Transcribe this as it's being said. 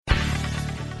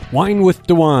Wine with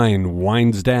DeWine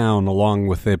winds down along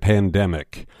with the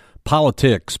pandemic.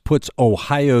 Politics puts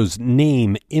Ohio's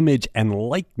name, image, and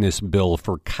likeness bill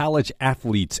for college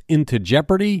athletes into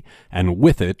jeopardy, and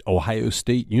with it, Ohio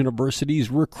State University's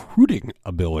recruiting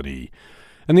ability.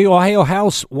 And the Ohio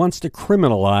House wants to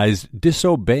criminalize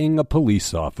disobeying a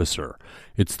police officer.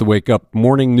 It's the Wake Up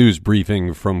Morning News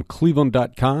Briefing from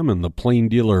Cleveland.com and the Plain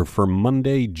Dealer for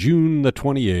Monday, June the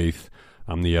 28th.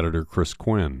 I'm the editor, Chris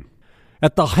Quinn.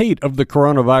 At the height of the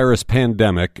coronavirus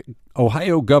pandemic,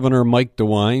 Ohio Governor Mike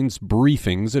DeWine's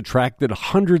briefings attracted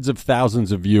hundreds of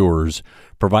thousands of viewers,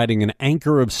 providing an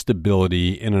anchor of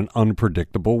stability in an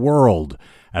unpredictable world.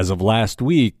 As of last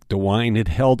week, DeWine had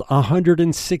held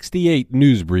 168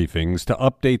 news briefings to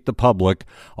update the public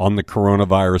on the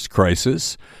coronavirus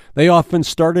crisis. They often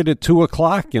started at 2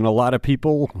 o'clock, and a lot of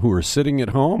people who were sitting at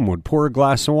home would pour a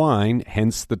glass of wine,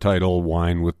 hence the title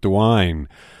Wine with DeWine.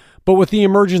 But with the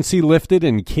emergency lifted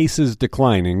and cases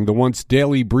declining, the once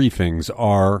daily briefings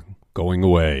are going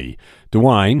away.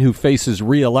 DeWine, who faces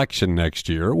re-election next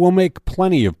year, will make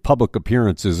plenty of public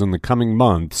appearances in the coming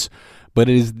months, but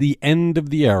it is the end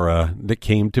of the era that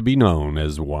came to be known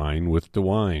as Wine with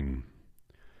DeWine.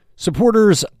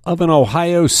 Supporters of an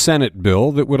Ohio Senate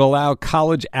bill that would allow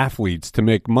college athletes to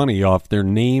make money off their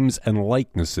names and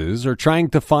likenesses are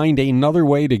trying to find another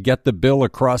way to get the bill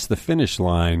across the finish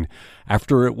line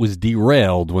after it was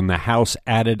derailed when the House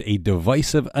added a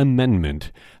divisive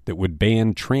amendment that would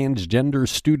ban transgender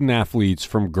student athletes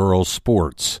from girls'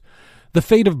 sports. The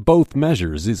fate of both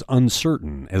measures is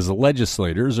uncertain as the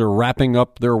legislators are wrapping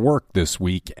up their work this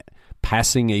week,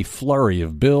 passing a flurry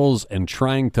of bills and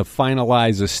trying to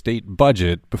finalize a state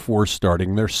budget before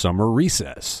starting their summer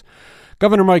recess.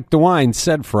 Governor Mike DeWine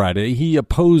said Friday he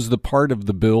opposed the part of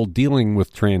the bill dealing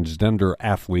with transgender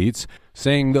athletes,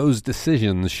 saying those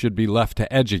decisions should be left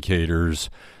to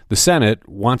educators. The Senate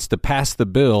wants to pass the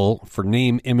bill for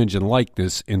name, image, and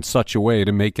likeness in such a way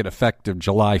to make it effective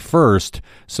July 1st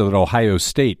so that Ohio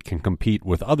State can compete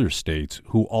with other states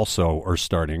who also are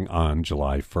starting on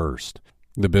July 1st.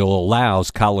 The bill allows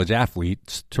college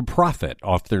athletes to profit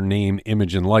off their name,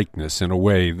 image, and likeness in a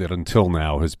way that until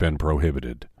now has been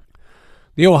prohibited.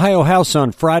 The Ohio House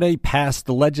on Friday passed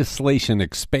the legislation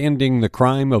expanding the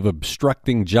crime of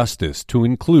obstructing justice to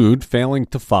include failing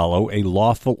to follow a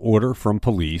lawful order from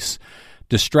police,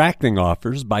 distracting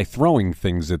officers by throwing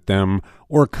things at them,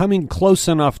 or coming close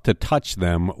enough to touch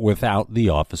them without the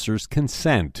officer's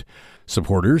consent.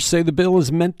 Supporters say the bill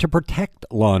is meant to protect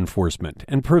law enforcement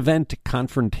and prevent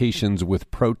confrontations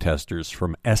with protesters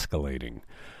from escalating.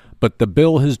 But the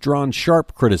bill has drawn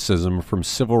sharp criticism from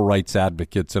civil rights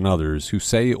advocates and others who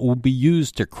say it will be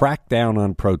used to crack down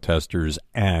on protesters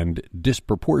and,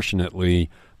 disproportionately,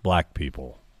 black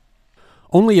people.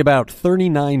 Only about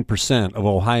 39% of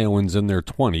Ohioans in their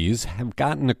 20s have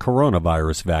gotten a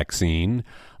coronavirus vaccine.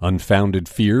 Unfounded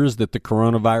fears that the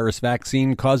coronavirus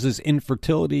vaccine causes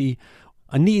infertility,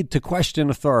 a need to question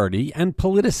authority, and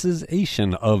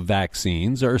politicization of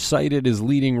vaccines are cited as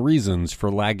leading reasons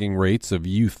for lagging rates of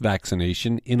youth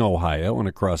vaccination in Ohio and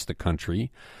across the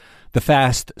country. The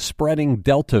fast-spreading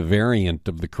Delta variant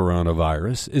of the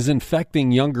coronavirus is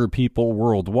infecting younger people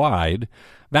worldwide.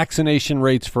 Vaccination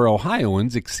rates for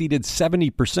Ohioans exceeded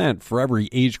 70% for every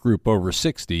age group over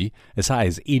 60, as high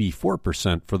as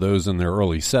 84% for those in their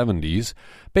early 70s.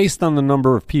 Based on the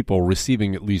number of people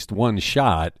receiving at least one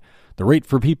shot, the rate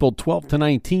for people 12 to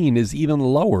 19 is even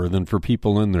lower than for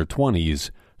people in their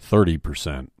 20s,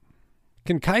 30%.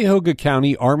 Can Cuyahoga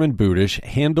County Armand Budish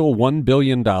handle $1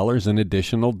 billion in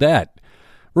additional debt?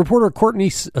 Reporter Courtney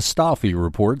Astolfi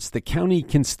reports the county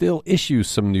can still issue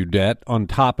some new debt on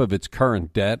top of its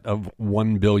current debt of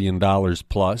 $1 billion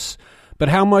plus, but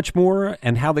how much more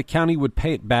and how the county would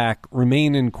pay it back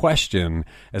remain in question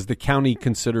as the county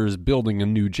considers building a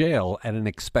new jail at an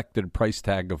expected price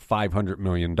tag of $500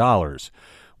 million.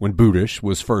 When Budish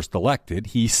was first elected,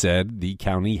 he said the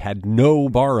county had no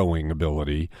borrowing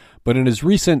ability, but in his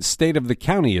recent State of the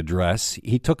County address,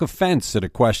 he took offense at a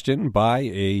question by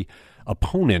a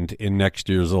opponent in next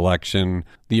year's election.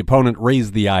 The opponent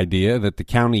raised the idea that the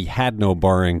county had no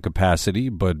borrowing capacity,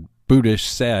 but Budish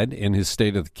said in his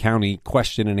State of the County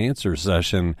question and answer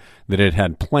session that it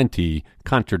had plenty,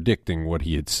 contradicting what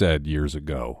he had said years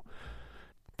ago.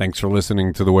 Thanks for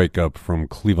listening to The Wake Up from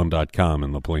Cleveland.com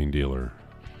and The Plain Dealer.